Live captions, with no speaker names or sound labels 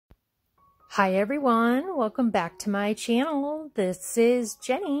Hi everyone, welcome back to my channel. This is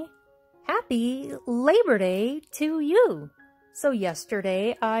Jenny. Happy Labor Day to you. So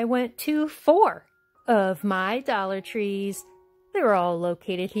yesterday I went to 4 of my Dollar Trees. They're all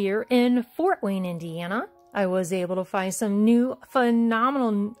located here in Fort Wayne, Indiana. I was able to find some new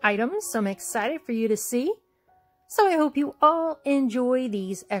phenomenal items, so I'm excited for you to see. So I hope you all enjoy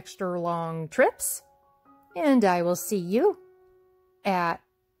these extra long trips, and I will see you at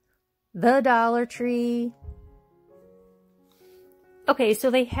the Dollar Tree. Okay, so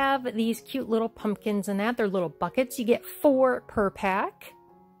they have these cute little pumpkins in that. They're little buckets. You get 4 per pack.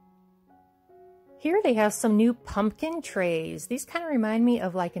 Here they have some new pumpkin trays. These kind of remind me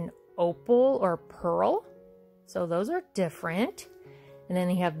of like an opal or pearl. So those are different. And then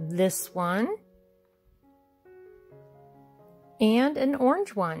they have this one. And an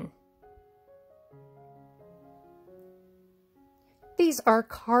orange one. These are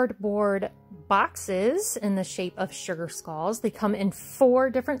cardboard boxes in the shape of sugar skulls. They come in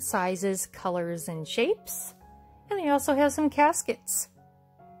 4 different sizes, colors, and shapes. And they also have some caskets.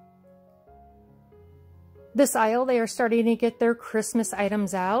 This aisle, they are starting to get their Christmas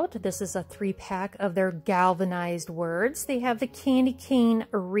items out. This is a 3-pack of their galvanized words. They have the candy cane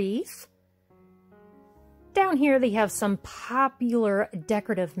wreath. Down here, they have some popular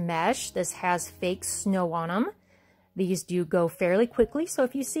decorative mesh. This has fake snow on them. These do go fairly quickly, so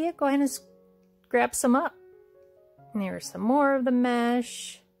if you see it, go ahead and grab some up. And there's some more of the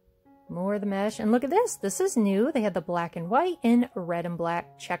mesh. More of the mesh. And look at this. This is new. They have the black and white and red and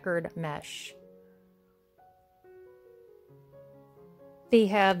black checkered mesh. They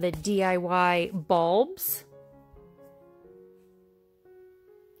have the DIY bulbs.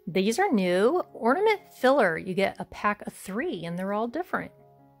 These are new. Ornament filler. You get a pack of 3, and they're all different.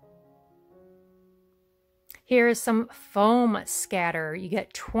 Here is some foam scatter. You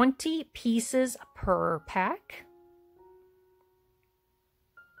get 20 pieces per pack.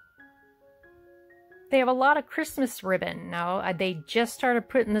 They have a lot of Christmas ribbon. Now, they just started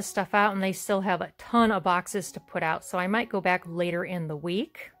putting this stuff out and they still have a ton of boxes to put out, so I might go back later in the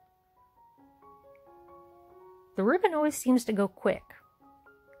week. The ribbon always seems to go quick.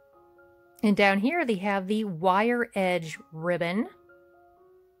 And down here they have the wire edge ribbon.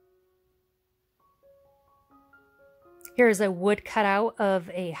 Here's a wood cutout of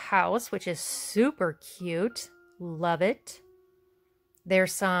a house, which is super cute. Love it.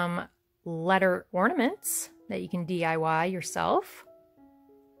 There's some letter ornaments that you can DIY yourself.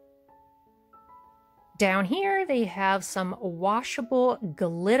 Down here, they have some washable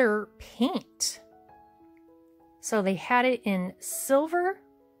glitter paint. So they had it in silver,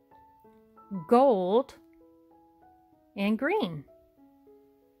 gold, and green.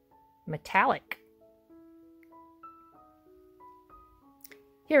 Metallic.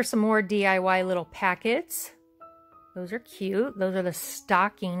 Here's some more DIY little packets. Those are cute. Those are the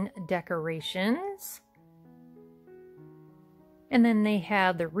stocking decorations. And then they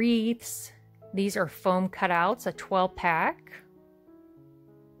have the wreaths. These are foam cutouts, a 12-pack.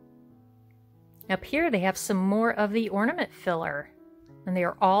 Up here they have some more of the ornament filler. And they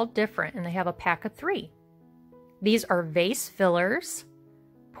are all different, and they have a pack of 3. These are vase fillers,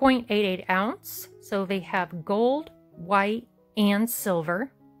 0.88 ounce. So they have gold, white, and silver.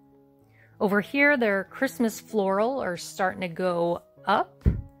 Over here, their Christmas floral are starting to go up.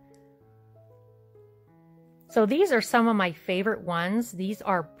 So these are some of my favorite ones. These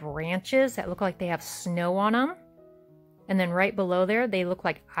are branches that look like they have snow on them. And then right below there, they look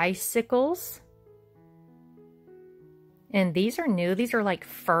like icicles. And these are new. These are like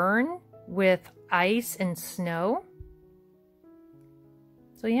fern with ice and snow.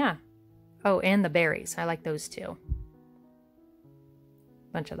 So yeah. Oh, and the berries. I like those too.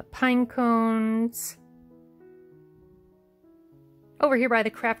 Bunch of the pine cones. Over here by the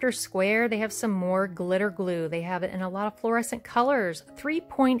Crafter Square, they have some more glitter glue. They have it in a lot of fluorescent colors.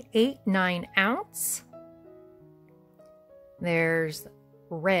 3.89 ounce. There's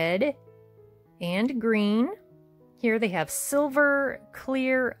red and green. Here they have silver,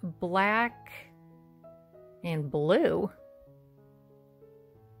 clear, black, and blue.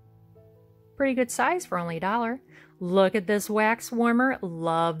 Pretty good size for only $1. Look at this wax warmer.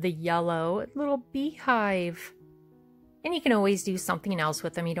 Love the yellow little beehive. And you can always do something else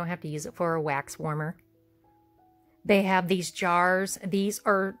with them. You don't have to use it for a wax warmer. They have these jars. These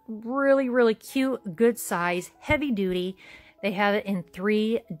are really, really cute, good size, heavy duty. They have it in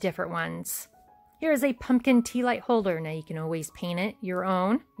 3 different ones. Here's a pumpkin tea light holder. Now you can always paint it your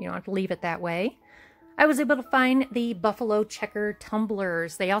own. You don't have to leave it that way. I was able to find the buffalo checker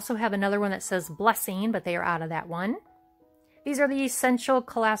tumblers. They also have another one that says blessing, but they are out of that one. These are the essential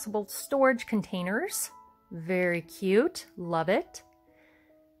collapsible storage containers. Very cute. Love it.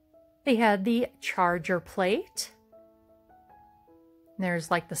 They had the charger plate.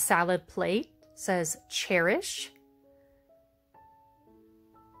 There's like the salad plate. It says cherish.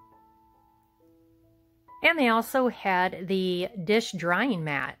 And they also had the dish drying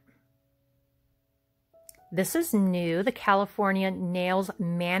mat. This is new, the California Nails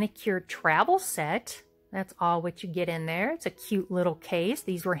Manicure Travel Set. That's all what you get in there. It's a cute little case.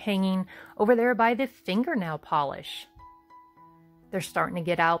 These were hanging over there by the fingernail polish. They're starting to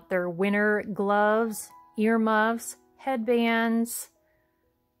get out their winter gloves, earmuffs, headbands,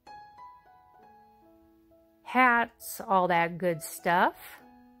 hats, all that good stuff.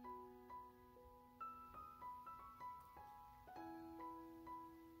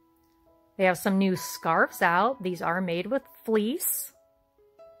 They have some new scarves out. These are made with fleece.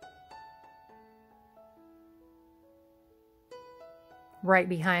 Right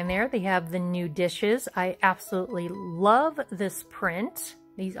behind there, they have the new dishes. I absolutely love this print.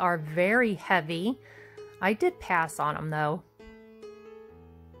 These are very heavy. I did pass on them though.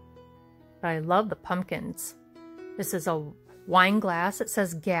 But I love the pumpkins. This is a wine glass. It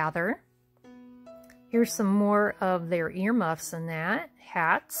says gather. Here's some more of their earmuffs and that.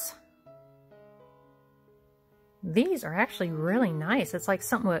 Hats. These are actually really nice. It's like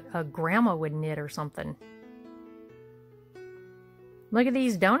something a grandma would knit or something. Look at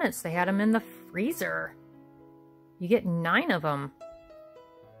these donuts. They had them in the freezer. You get 9 of them.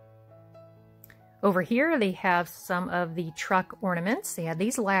 Over here, they have some of the truck ornaments. They had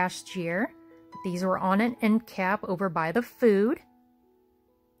these last year. These were on an end cap over by the food.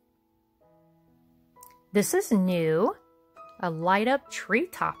 This is new. A light-up tree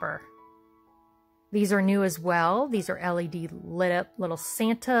topper. These are new as well. These are LED lit up little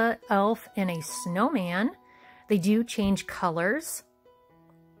Santa, elf, and a snowman. They do change colors.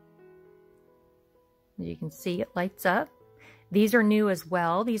 You can see it lights up. These are new as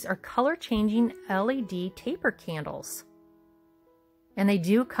well. These are color changing LED taper candles. And they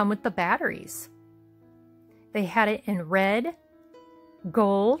do come with the batteries. They had it in red,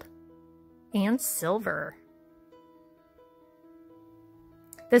 gold, and silver.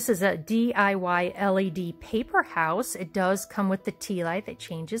 This is a DIY LED paper house. It does come with the tea light that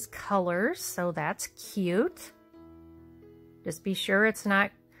changes colors, so that's cute. Just be sure it's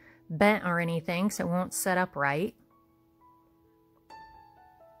not bent or anything, so it won't set up right.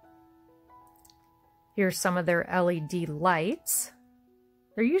 Here's some of their LED lights.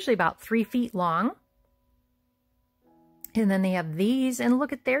 They're usually about 3 feet long. And then they have these, and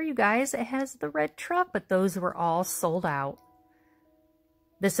look at there, you guys. It has the red truck, but those were all sold out.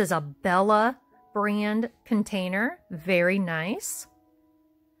 This is a Bella brand container. Very nice.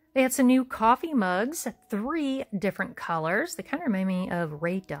 They had some new coffee mugs, 3 different colors. They kind of remind me of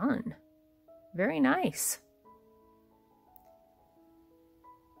Ray Dunn. Very nice.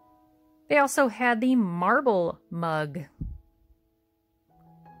 They also had the marble mug.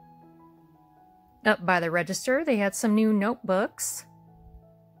 Up by the register, they had some new notebooks.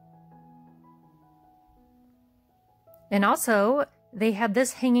 And also, they had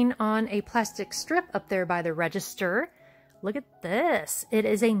this hanging on a plastic strip up there by the register. Look at this. It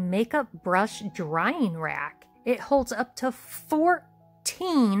is a makeup brush drying rack. It holds up to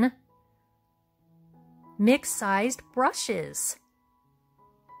 14 mixed-sized brushes.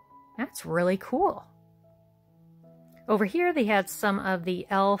 That's really cool. Over here, they had some of the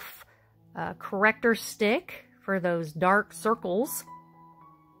e.l.f. Corrector stick for those dark circles.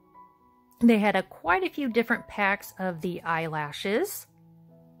 They had quite a few different packs of the eyelashes.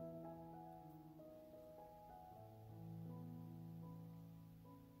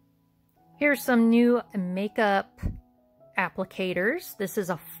 Here's some new makeup applicators. This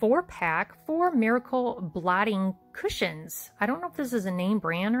is a 4-pack for Miracle Blotting Cushions. I don't know if this is a name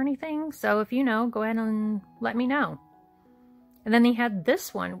brand or anything, so if you know, go ahead and let me know. And then they had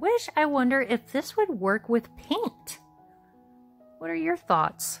this one, which I wonder if this would work with paint. What are your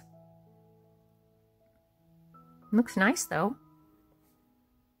thoughts? Looks nice though.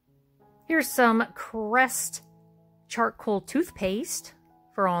 Here's some Crest charcoal toothpaste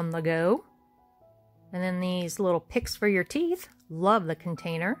for on the go. And then these little picks for your teeth. Love the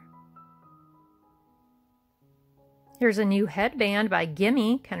container. Here's a new headband by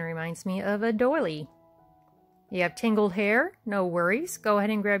Gimme. Kind of reminds me of a doily. You have tangled hair? No worries. Go ahead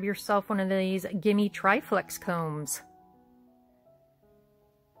and grab yourself one of these Gimme Triflex combs.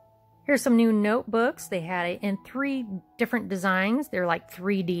 Here's some new notebooks. They had it in 3 different designs. They're like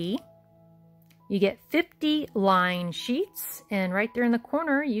 3D. You get 50 line sheets, and right there in the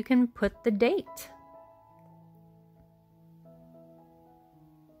corner, you can put the date.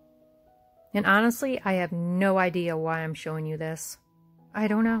 And honestly, I have no idea why I'm showing you this. I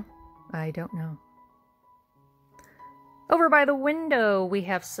don't know. I don't know. Over by the window, we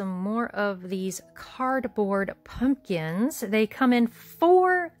have some more of these cardboard pumpkins. They come in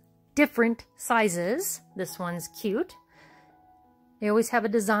 4 different sizes. This one's cute. They always have a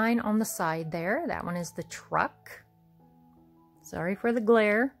design on the side there. That one is the truck. Sorry for the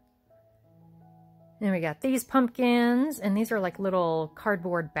glare. Then we got these pumpkins, and these are like little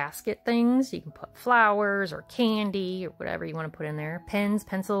cardboard basket things. You can put flowers or candy or whatever you want to put in there. Pens,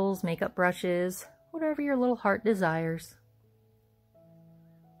 pencils, makeup brushes, whatever your little heart desires.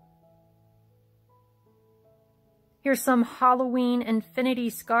 Here's some Halloween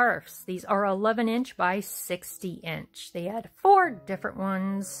infinity scarves. These are 11-inch by 60-inch. They had 4 different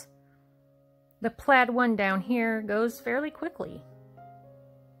ones. The plaid one down here goes fairly quickly.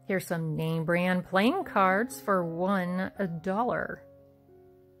 Here's some name brand playing cards for $1.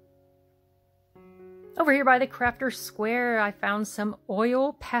 Over here by the Crafter Square, I found some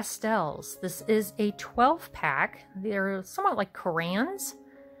oil pastels. This is a 12-pack. They're somewhat like crayons,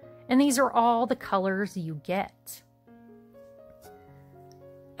 and these are all the colors you get.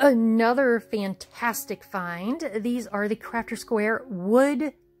 Another fantastic find. These are the Crafter Square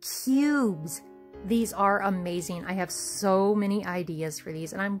wood cubes. These are amazing. I have so many ideas for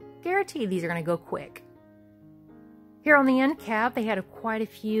these, and I'm guaranteed these are going to go quick. Here on the end cap, they had quite a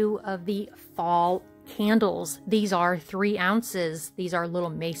few of the fall candles. These are 3 ounces. These are little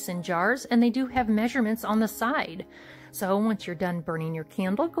mason jars, and they do have measurements on the side. So once you're done burning your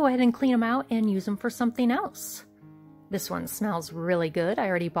candle, go ahead and clean them out and use them for something else. This one smells really good. I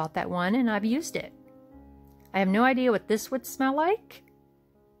already bought that one, and I've used it. I have no idea what this would smell like.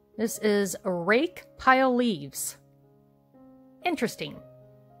 This is Rake Pile Leaves. Interesting.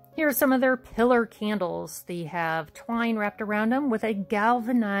 Here are some of their pillar candles. They have twine wrapped around them with a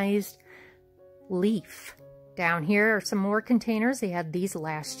galvanized leaf. Down here are some more containers. They had these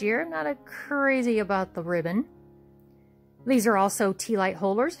last year. Not crazy about the ribbon. These are also tea light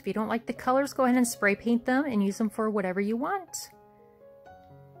holders. If you don't like the colors, go ahead and spray paint them and use them for whatever you want.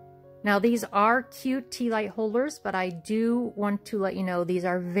 Now, these are cute tea light holders, but I do want to let you know these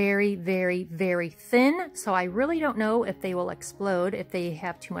are very, very, very thin. So I really don't know if they will explode if they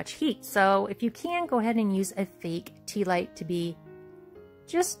have too much heat. So if you can, go ahead and use a fake tea light to be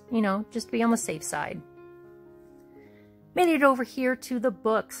just to be on the safe side. Made it over here to the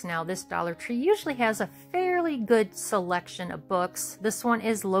books. Now, this Dollar Tree usually has a fairly good selection of books. This one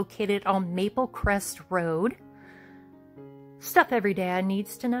is located on Maple Crest Road. Stuff every dad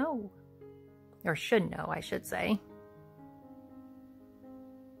needs to know. Or should know, I should say.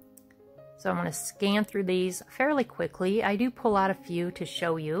 So I'm going to scan through these fairly quickly. I do pull out a few to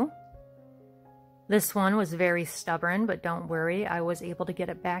show you. This one was very stubborn, but don't worry. I was able to get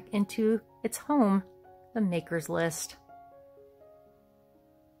it back into its home, the Maker's List.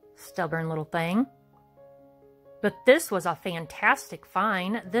 Stubborn little thing. But this was a fantastic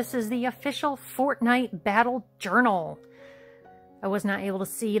find. This is the official Fortnite Battle Journal. I was not able to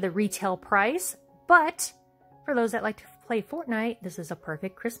see the retail price, but for those that like to play Fortnite, this is a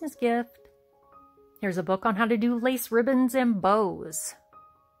perfect Christmas gift. Here's a book on how to do lace ribbons and bows.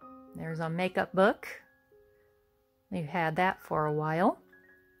 There's a makeup book. They've had that for a while.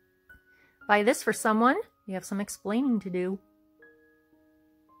 Buy this for someone. You have some explaining to do.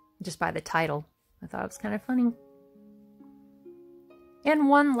 Just by the title. I thought it was kind of funny. And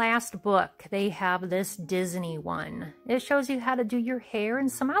one last book. They have this Disney one. It shows you how to do your hair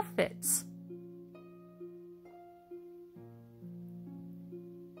and some outfits.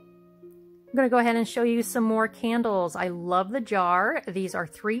 I'm going to go ahead and show you some more candles. I love the jar. These are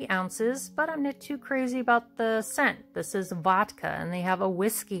 3 ounces, but I'm not too crazy about the scent. This is vodka, and they have a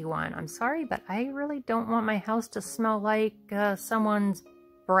whiskey one. I'm sorry, but I really don't want my house to smell like someone's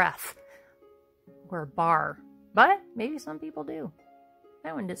breath or bar. But maybe some people do.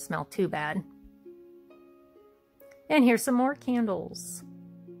 That one didn't smell too bad. And here's some more candles.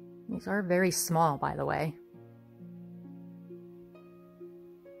 These are very small, by the way.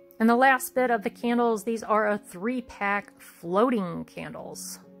 And the last bit of the candles, these are a 3-pack floating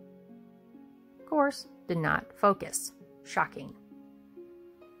candles. Of course, did not focus. Shocking.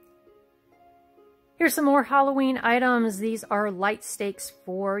 Here's some more Halloween items. These are light stakes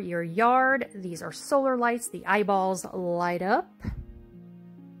for your yard. These are solar lights. The eyeballs light up.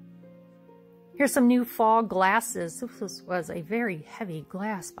 Here's some new fall glasses. This was a very heavy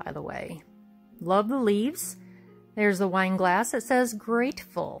glass, by the way. Love the leaves. There's the wine glass. It says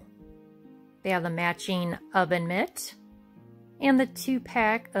Grateful. They have the matching oven mitt and the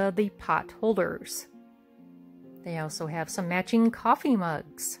 2-pack of the pot holders. They also have some matching coffee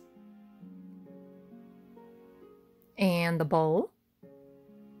mugs. and the bowl,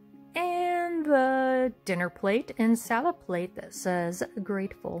 and the dinner plate and salad plate that says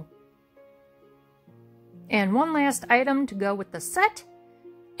grateful. And one last item to go with the set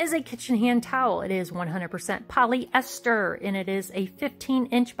is a kitchen hand towel. It is 100% polyester, and it is a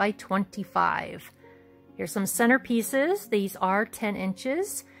 15-inch by 25. Here's some centerpieces. These are 10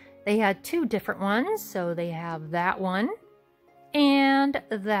 inches. They had two different ones, so they have that one and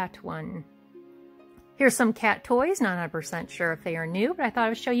that one. Here's some cat toys. Not 100% sure if they are new, but I thought I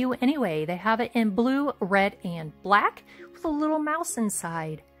would show you anyway. They have it in blue, red, and black with a little mouse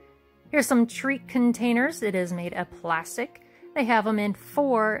inside. Here's some treat containers. It is made of plastic. They have them in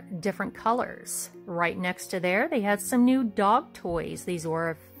 4 different colors. Right next to there, they had some new dog toys. These were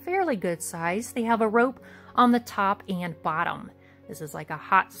a fairly good size. They have a rope on the top and bottom. This is like a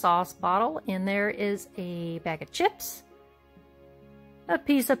hot sauce bottle, and there is a bag of chips, a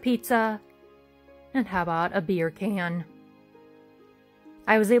piece of pizza, and how about a beer can?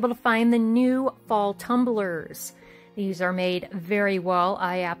 I was able to find the new fall tumblers. These are made very well.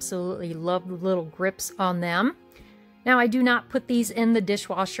 I absolutely love the little grips on them. Now, I do not put these in the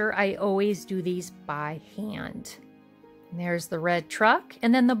dishwasher. I always do these by hand. And there's the red truck,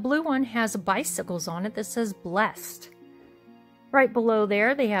 and then the blue one has bicycles on it that says blessed. Right below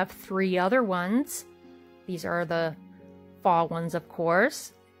there, they have 3 other ones. These are the fall ones, of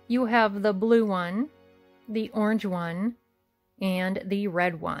course. You have the blue one, the orange one, and the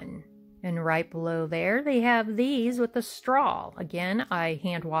red one. And right below there, they have these with the straw. Again, I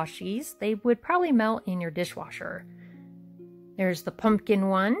hand wash these. They would probably melt in your dishwasher. There's the pumpkin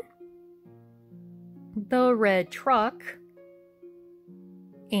one, the red truck,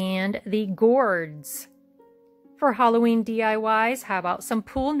 and the gourds. For Halloween DIYs, how about some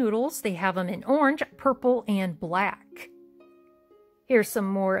pool noodles? They have them in orange, purple, and black. Here's some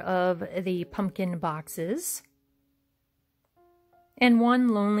more of the pumpkin boxes. And one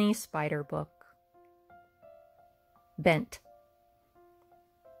lonely spider book. Bent.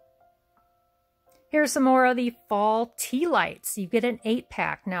 Here's some more of the fall tea lights. You get an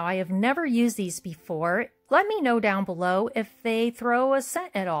 8-pack. Now, I have never used these before. Let me know down below if they throw a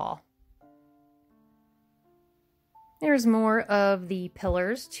scent at all. There's more of the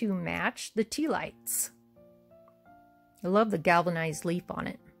pillars to match the tea lights. I love the galvanized leaf on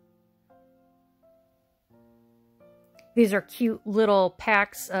it. These are cute little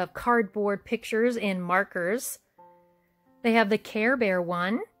packs of cardboard pictures and markers. They have the Care Bear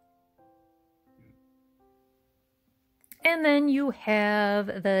one. And then you have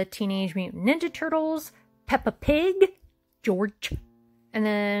the Teenage Mutant Ninja Turtles, Peppa Pig, George, and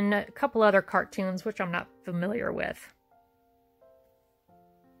then a couple other cartoons, which I'm not familiar with.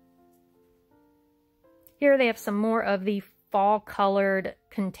 Here they have some more of the fall-colored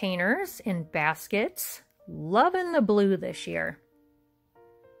containers and baskets. Loving the blue this year.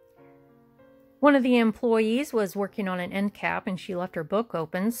 One of the employees was working on an end cap and she left her book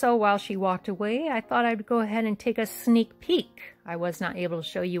open, so while she walked away, I thought I'd go ahead and take a sneak peek. I was not able to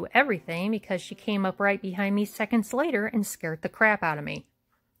show you everything because she came up right behind me seconds later and scared the crap out of me.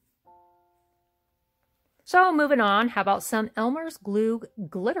 So moving on, how about some Elmer's glue,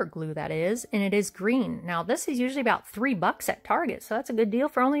 glitter glue that is, and it is green. Now this is usually about $3 at Target, so that's a good deal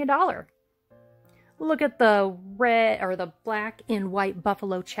for only $1. Look at the red or the black and white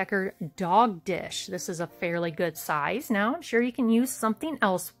buffalo checker dog dish. This is a fairly good size. Now, I'm sure you can use something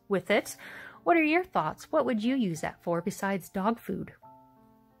else with it. What are your thoughts? What would you use that for besides dog food?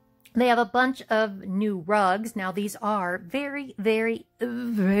 They have a bunch of new rugs. Now, these are very, very,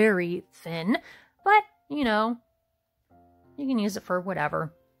 very thin, but, you know, you can use it for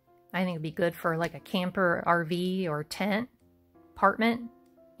whatever. I think it'd be good for like a camper, RV, or tent, apartment,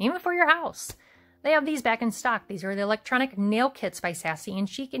 even for your house. They have these back in stock. These are the electronic nail kits by Sassy and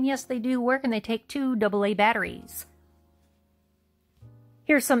Chic, and yes, they do work, and they take 2 AA batteries.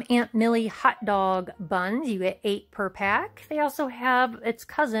 Here's some Aunt Millie hot dog buns. You get 8 per pack. They also have its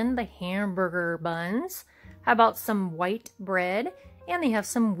cousin, the hamburger buns. How about some white bread? And they have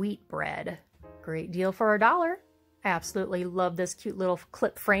some wheat bread. Great deal for $1. I absolutely love this cute little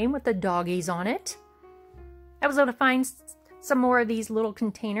clip frame with the doggies on it. I was able to find some more of these little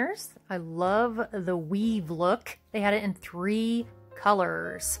containers. I love the weave look. They had it in 3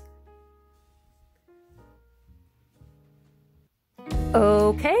 colors.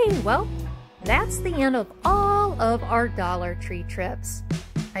 Okay, well, that's the end of all of our Dollar Tree trips.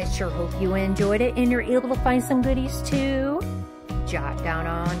 I sure hope you enjoyed it and you're able to find some goodies too. Jot down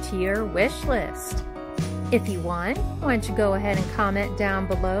onto your wish list. If you want, why don't you go ahead and comment down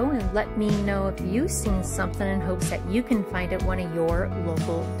below and let me know if you've seen something in hopes that you can find at one of your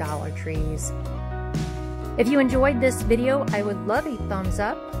local Dollar Trees. If you enjoyed this video, I would love a thumbs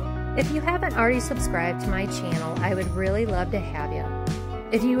up. If you haven't already subscribed to my channel, I would really love to have you.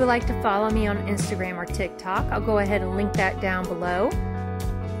 If you would like to follow me on Instagram or TikTok, I'll go ahead and link that down below.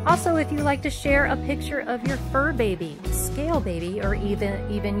 Also, if you'd like to share a picture of your fur baby, scale baby, or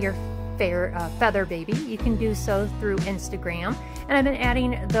even your feather baby, you can do so through Instagram. And I've been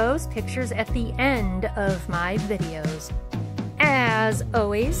adding those pictures at the end of my videos. As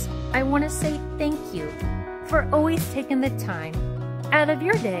always, I want to say thank you for always taking the time out of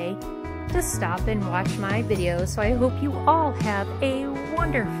your day to stop and watch my videos. So I hope you all have a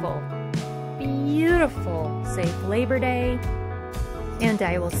wonderful, beautiful, safe Labor Day, and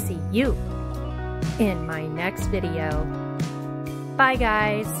I will see you in my next video. Bye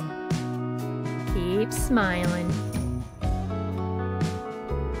guys. Keep smiling.